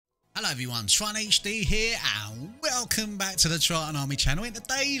Hello everyone, Tron HD here and welcome back to the Triton Army channel. In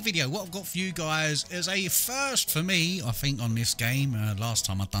today's video, what I've got for you guys is a first for me, I think, on this game. Last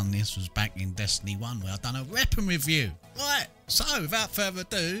time I've done this was back in Destiny 1 where I've done a weapon review. Right, so without further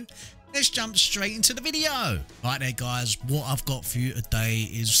ado, let's jump straight into the video. Right there guys, what I've got for you today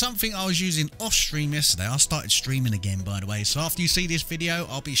is something I was using off stream yesterday. I started streaming again, by the way, so after you see this video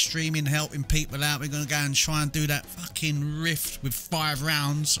I'll be streaming, helping people out. We're going to go and try and do that fucking rift with 5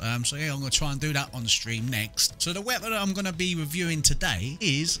 rounds. So yeah, I'm going to try and do that on stream next. So the weapon I'm going to be reviewing today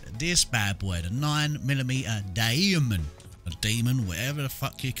is this bad boy, the 9mm Daemon. A demon, whatever the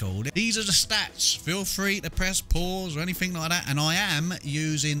fuck you call it. These are the stats. Feel free to press pause or anything like that. And I am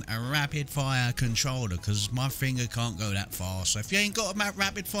using a rapid fire controller because my finger can't go that far. So if you ain't got a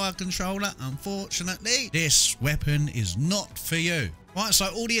rapid fire controller, unfortunately, this weapon is not for you. Right, so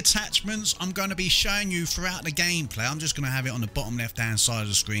all the attachments I'm going to be showing you throughout the gameplay. I'm just going to have it on the bottom left hand side of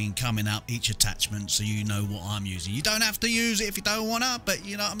the screen coming up, each attachment, so you know what I'm using. You don't have to use it if you don't want to, but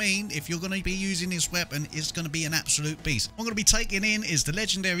you know what I mean? If you're going to be using this weapon, it's going to be an absolute beast. What I'm going to be taking in is the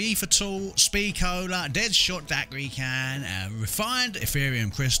legendary ether tool, speed cola, dead shot daiquiri can, refined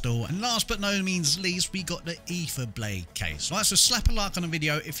Ethereum crystal, and last but no means least, we got the ether blade case. Right, so slap a like on the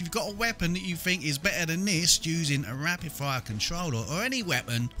video if you've got a weapon that you think is better than this using a rapid fire controller or any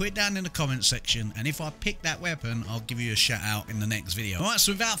weapon. Put it down in the comment section, and if I pick that weapon I'll give you a shout out in the next video. Alright,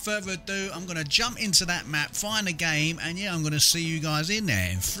 so without further ado, I'm going to jump into that map, find a game, and yeah, I'm going to see you guys in there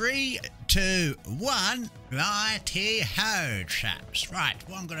in 3, 2, 1. Righty-ho, chaps. Right,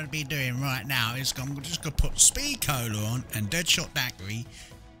 what I'm going to be doing right now is I'm just going to put speed cola on and dead shot daiquiri.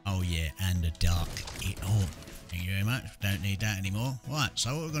 Oh yeah, and the dark oh, thank you very much, don't need that anymore. Right,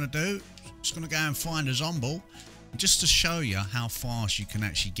 so what we're going to do, just going to go and find a zombie. Just to show you how fast you can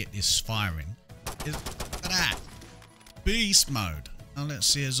actually get this firing. Look at that. Beast mode. Now let's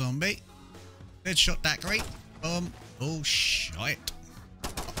see a zombie. Dead shot daiquiri. Boom. Oh shit.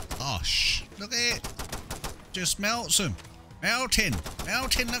 Gosh. Look at it. Just melts them. Melting.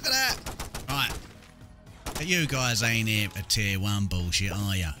 Melting. Look at that. Right. But you guys ain't here for tier 1 bullshit,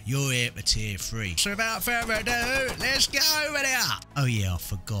 are ya? You're here for tier 3. So without further ado, let's go over there. Oh yeah, I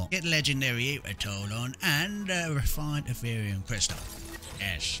forgot. Get legendary ether tool on and refined Ethereum crystal.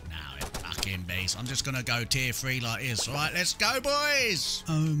 Yes, now it fucking beast. I'm just gonna go tier 3 like this. Alright, let's go boys.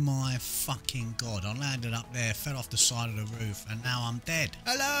 Oh my fucking god. I landed up there, fell off the side of the roof, and now I'm dead.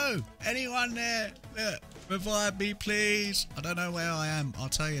 Hello? Anyone there? Look. Revive me, please. I don't know where I am. I'll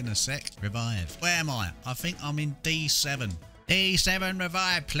tell you in a sec. Revive. Where am I? I think I'm in D7. D7,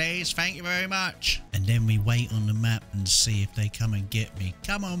 revive, please. Thank you very much. And then we wait on the map and see if they come and get me.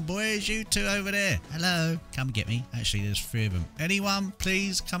 Come on, boys. You two over there. Hello. Come get me. Actually, there's 3 of them. Anyone,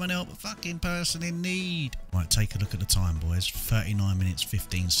 please come and help a fucking person in need. Right, take a look at the time, boys. 39 minutes,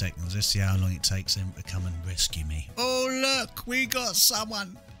 15 seconds. Let's see how long it takes them to come and rescue me. Oh, look. We got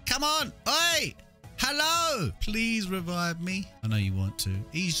someone. Come on. Hey. Hello! Please revive me. I know you want to.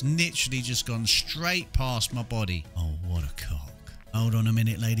 He's literally just gone straight past my body. Oh, what a cock. Hold on a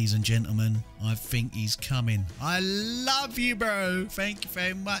minute, ladies and gentlemen. I think he's coming. I love you, bro. Thank you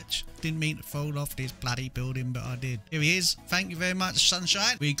very much. Didn't mean to fall off this bloody building, but I did. Here he is. Thank you very much,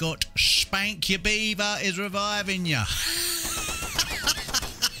 sunshine. We got Spank Your Beaver is reviving you.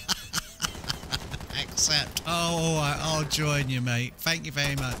 Accept. Oh, all right. I'll join you, mate. Thank you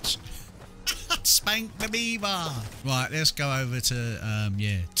very much. Spank the beaver. Right, let's go over to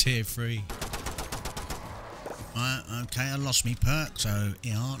yeah, tier 3. Right, okay, I lost me perk, so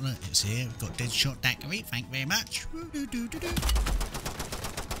yeah, look, it's here. We've got dead shot daiquiri. Thank you very much. Ooh.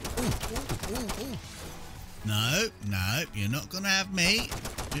 No, you're not gonna have me.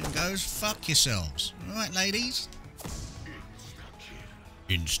 You can go fuck yourselves. Alright, ladies.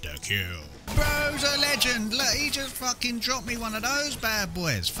 Instakill. Bro's a legend. Look, he just fucking dropped me one of those bad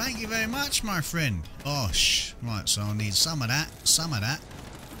boys. Thank you very much, my friend. Gosh. Right, so I'll need some of that. Some of that.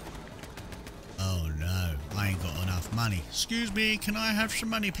 Oh, no. I ain't got enough money. Excuse me, can I have some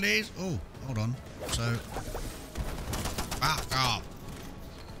money, please? Oh, hold on. So... fuck off.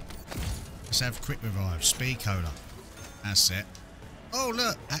 Let's have quick revive. Speed cola. That's it. Oh,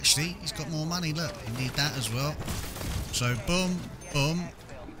 look. Actually, he's got more money. Look, he need that as well. So, boom, boom.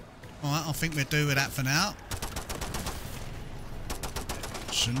 Alright, I think we'll do with that for now.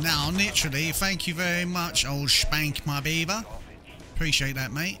 So now, literally, thank you very much, old Spank my beaver. Appreciate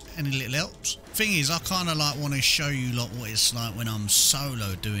that, mate. Any little helps. Thing is, I kind of like want to show you lot what it's like when I'm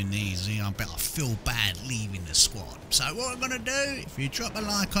solo doing these. You know, I feel bad leaving the squad. So what I'm going to do, if you drop a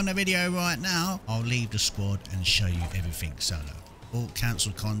like on the video right now, I'll leave the squad and show you everything solo. Or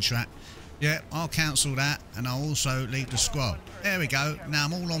cancel contract. Yeah, I'll cancel that, and I'll also leave the scroll. There we go. Now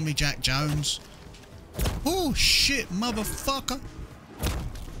I'm all on me Jack Jones. Oh, shit, motherfucker.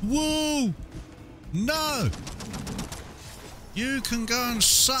 Whoa. No. You can go and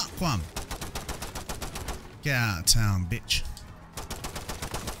suck one. Get out of town, bitch.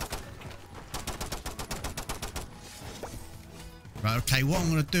 Right, okay, what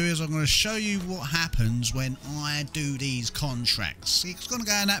I'm going to do is I'm going to show you what happens when I do these contracts. See, it's going to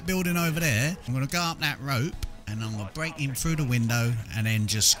go in that building over there. I'm going to go up that rope and I'm going to break in through the window and then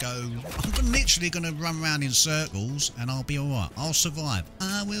just go. I'm literally going to run around in circles and I'll be alright. I'll survive.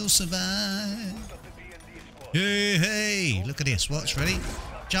 I will survive. Hey, hey, look at this. Watch, ready?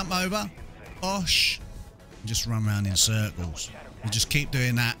 Jump over. Bosh. Just run around in circles. You just keep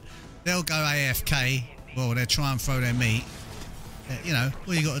doing that. They'll go AFK. Well, they'll try and throw their meat. You know,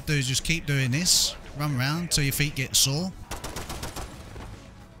 all you got to do is just keep doing this. Run around till your feet get sore.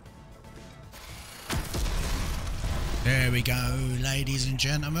 There we go, ladies and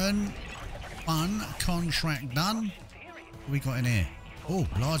gentlemen. One contract done. What we got in here? Oh,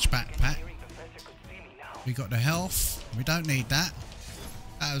 large backpack. We got the health. We don't need that.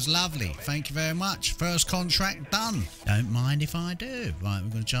 That was lovely. Thank you very much. First contract done. Don't mind if I do. Right, we're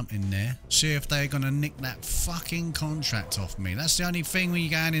going to jump in there. See if they're going to nick that fucking contract off me. That's the only thing when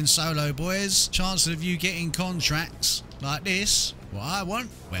you're going in solo, boys. Chances of you getting contracts like this. What I want?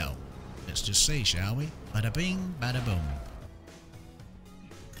 Well, let's just see, shall we? Bada bing, bada boom.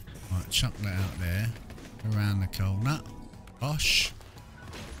 Right, chuck that out there. Around the corner. Bosh.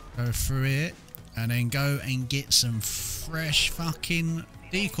 Go through it. And then go and get some fresh fucking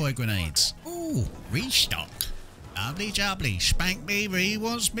decoy grenades. Ooh, restock. Lovely jubbly. Spank Beaver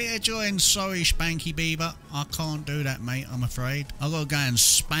wants me to join. Sorry, Spanky Beaver. I can't do that, mate, I'm afraid. I've got to go and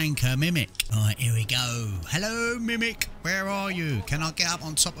spank a Mimic. Alright, here we go. Hello, Mimic. Where are you? Can I get up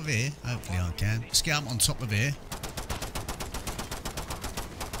on top of here? Hopefully I can. Let's get up on top of here.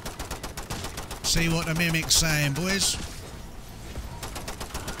 See what the Mimic's saying, boys.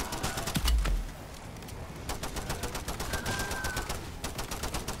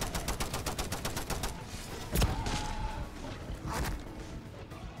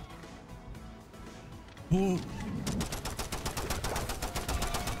 Ooh.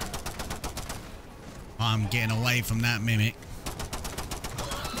 I'm getting away from that Mimic.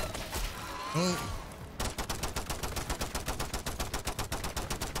 Oh.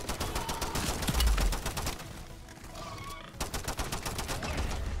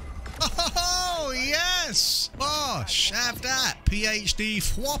 Oh, yes! Bosh, have that. PhD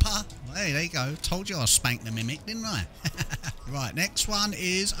Whopper. Hey, there you go. Told you I'll spank the Mimic, didn't I? Right, next one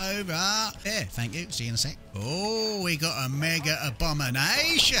is over there. Thank you. See you in a sec. Oh, we got a mega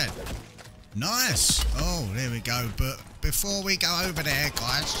abomination. Nice. Oh, there we go. But before we go over there,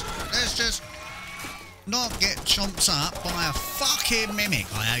 guys, let's just not get chomped up by a fucking Mimic.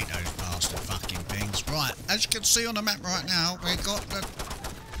 I hate those bastard fucking things. Right, as you can see on the map right now, we got the...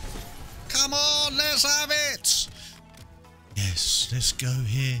 Come on, let's have it. Yes, let's go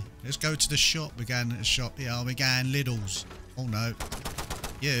here. Let's go to the shop. We're going to the shop. Yeah, we're going Lidl's. Oh no.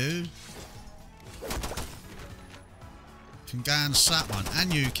 You can go and sat one.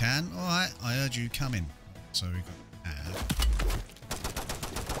 And you can. Alright, I heard you coming. So we got that.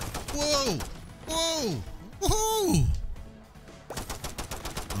 Whoa! Whoa! Whoa!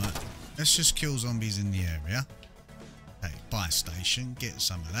 Right, let's just kill zombies in the area. Okay, buy station. Get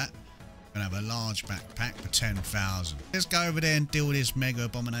some of that. Gonna have a large backpack for 10,000. Let's go over there and deal with this mega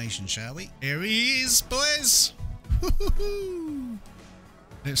abomination, shall we? Here he is, boys!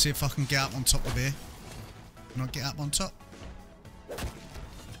 Let's see if I can get up on top of here. Can I get up on top?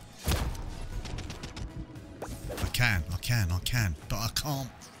 I can. But I can't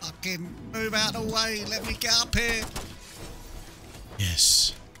fucking move out of the way. Let me get up here.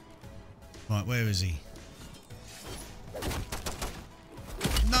 Yes. Right, where is he?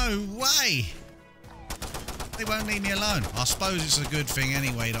 No way! They won't leave me alone. I suppose it's a good thing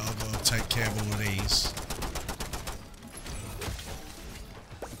anyway that I've got to take care of all of these.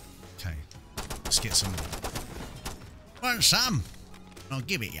 Okay. Let's get some. Want some? I'll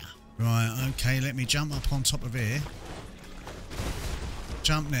give it ya. Right, okay, let me jump up on top of here.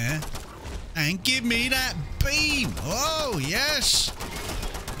 Jump there. And give me that beam! Oh, yes!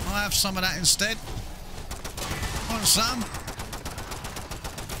 I'll have some of that instead. Want some?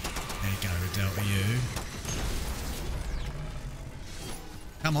 There you go, we dealt with you.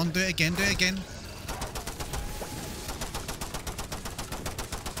 Come on, do it again, do it again.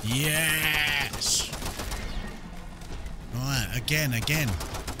 Yes! Right, again.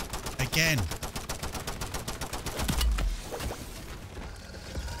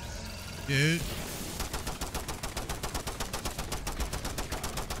 You.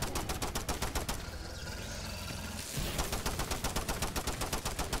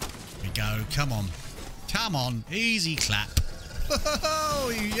 Here we go. Come on. Come on. Easy clap.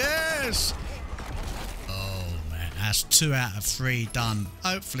 Oh, yes. Oh, man. That's 2 out of 3 done.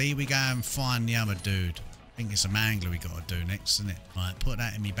 Hopefully, we go and find the other dude. I think it's a mangler we got to do next, isn't it? Right, put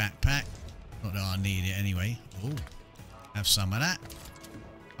that in my backpack. Not that I need it anyway. Oh, have some of that.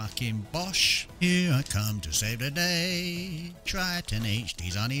 Fucking Bosch. Here I come to save the day. Triton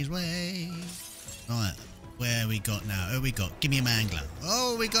HD's on his way. Right, where we got now? Who we got? Give me a mangler.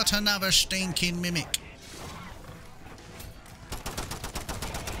 Oh, we got another stinking mimic.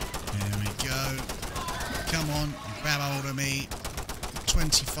 There we go. Come on, grab hold of me.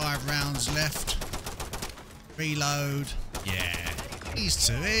 25 rounds left. Reload. Yeah, he's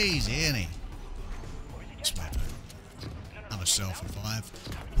too easy, isn't he? This weapon. Another self-revive.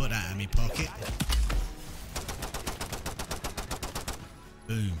 Put that in my pocket.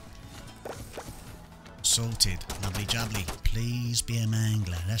 Boom. Sorted. Lovely jubbly. Please be a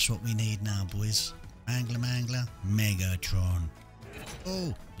mangler. That's what we need now, boys. Mangler. Megatron.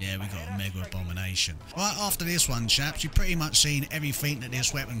 Oh, yeah, we got a mega abomination. Right, after this one, chaps, you've pretty much seen everything that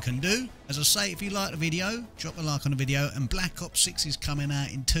this weapon can do. As I say, if you like the video, drop a like on the video, and Black Ops 6 is coming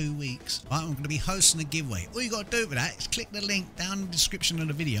out in 2 weeks. Right, I'm going to be hosting a giveaway. All you got to do for that is click the link down in the description of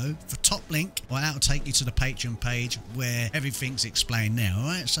the video for top link. Right, that'll take you to the Patreon page where everything's explained there,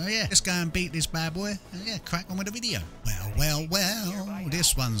 alright? So yeah, let's go and beat this bad boy, and yeah, crack on with the video. Well,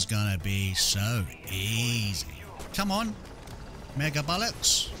 this one's going to be so easy. Come on. Mega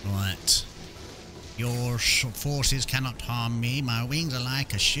bollocks. Right. Your forces cannot harm me. My wings are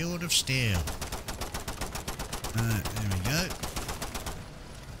like a shield of steel. Right, there we go.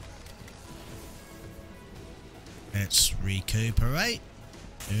 Let's recuperate.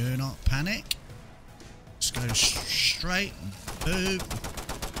 Do not panic. Let's go straight. Boom.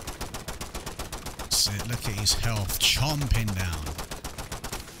 That's it. Look at his health chomping down.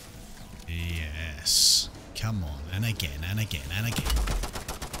 Yes. Come on, and again.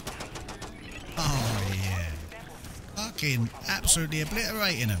 Oh, yeah. Fucking absolutely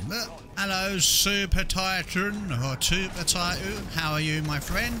obliterating them. Look. Hello, Super Titan, or Super Titan. How are you, my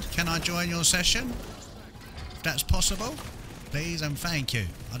friend? Can I join your session? If that's possible, please and thank you.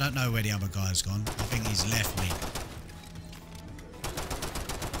 I don't know where the other guy's gone. I think he's left me.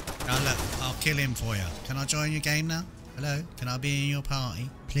 Oh, look, I'll kill him for you. Can I join your game now? Hello, can I be in your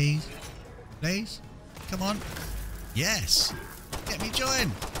party? Please? Please? Come on. Yes. Get me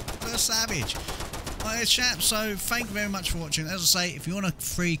joined. What a savage. Alright, chaps, so thank you very much for watching. As I say, if you want a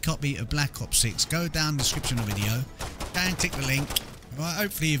free copy of Black Ops 6, go down the description of the video. Go and click the link. Alright,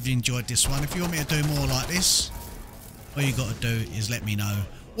 hopefully you've enjoyed this one. If you want me to do more like this, all you got to do is let me know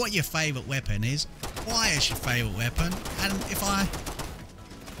what your favourite weapon is, why it's your favourite weapon, and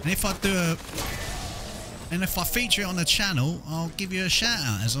if I feature it on the channel, I'll give you a shout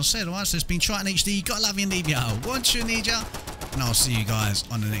out. As I said, alright, so it's been Triton HD. You gotta love you and need ya. Want you, need ya. And I'll see you guys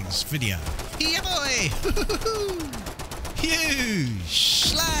on the next video. Yeah, boy! Huge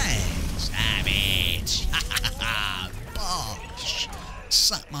slag savage! Bosh!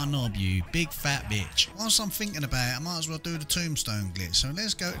 Suck my knob, you big fat bitch. Whilst I'm thinking about it, I might as well do the Tombstone glitch. So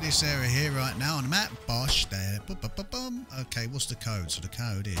let's go to this area here right now on the map. Bosh, there. Boom, boom, boom, boom. Okay, what's the code? So the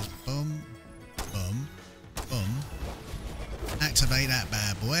code is boom, boom. Boom. Activate that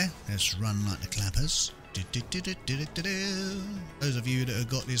bad boy. Let's run like the clappers. Those of you that have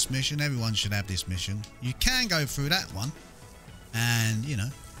got this mission, everyone should have this mission. You can go through that one and, you know,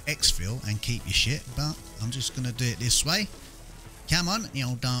 exfil and keep your shit, but I'm just going to do it this way. Come on, the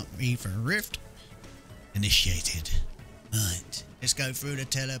old Dark Reaver Rift. Initiated. Right, let's go through the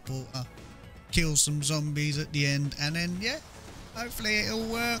teleporter, kill some zombies at the end, and then, yeah, hopefully it all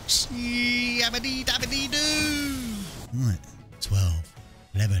works. Yabbity dabbity doo. Right, 12,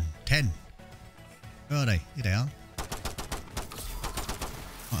 11, 10. Where are they? Here they are.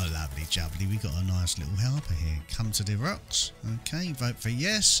 What a lovely jubbly. We got a nice little helper here. Come to the rocks. Okay, vote for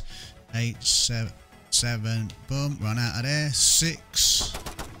yes. 8, 7, boom. Run out of there. 6.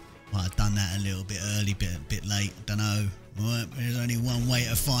 Might have done that a little bit early, bit late. Don't know. Right, there's only one way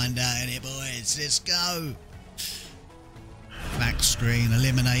to find out, innit, boys? Let's go. Black screen,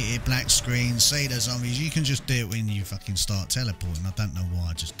 eliminated, black screen, see the zombies. You can just do it when you fucking start teleporting. I don't know why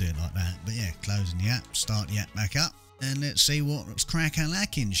I just do it like that. But yeah, closing the app, start the app back up. And let's see what's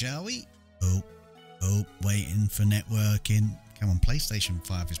crack-a-lacking, shall we? Oh, waiting for networking. Come on, PlayStation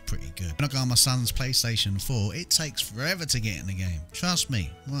 5 is pretty good. When I go on my son's PlayStation 4, it takes forever to get in the game. Trust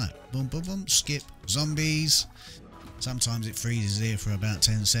me. Right, boom, boom, boom, skip. Zombies. Sometimes it freezes here for about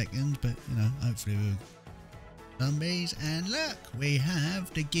 10 seconds, but you know, hopefully we'll zombies. And look, we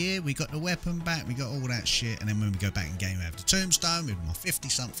have the gear, we got the weapon back, we got all that shit, and then when we go back in game we have the tombstone with my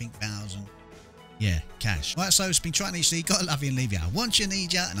 50-something thousand. Yeah, cash. Right, so it's been Trying HD. Gotta love you and leave you. I want you,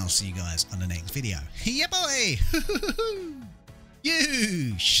 need ya, and I'll see you guys on the next video. Yeah, boy!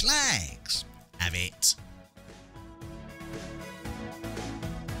 You schlags! Have it.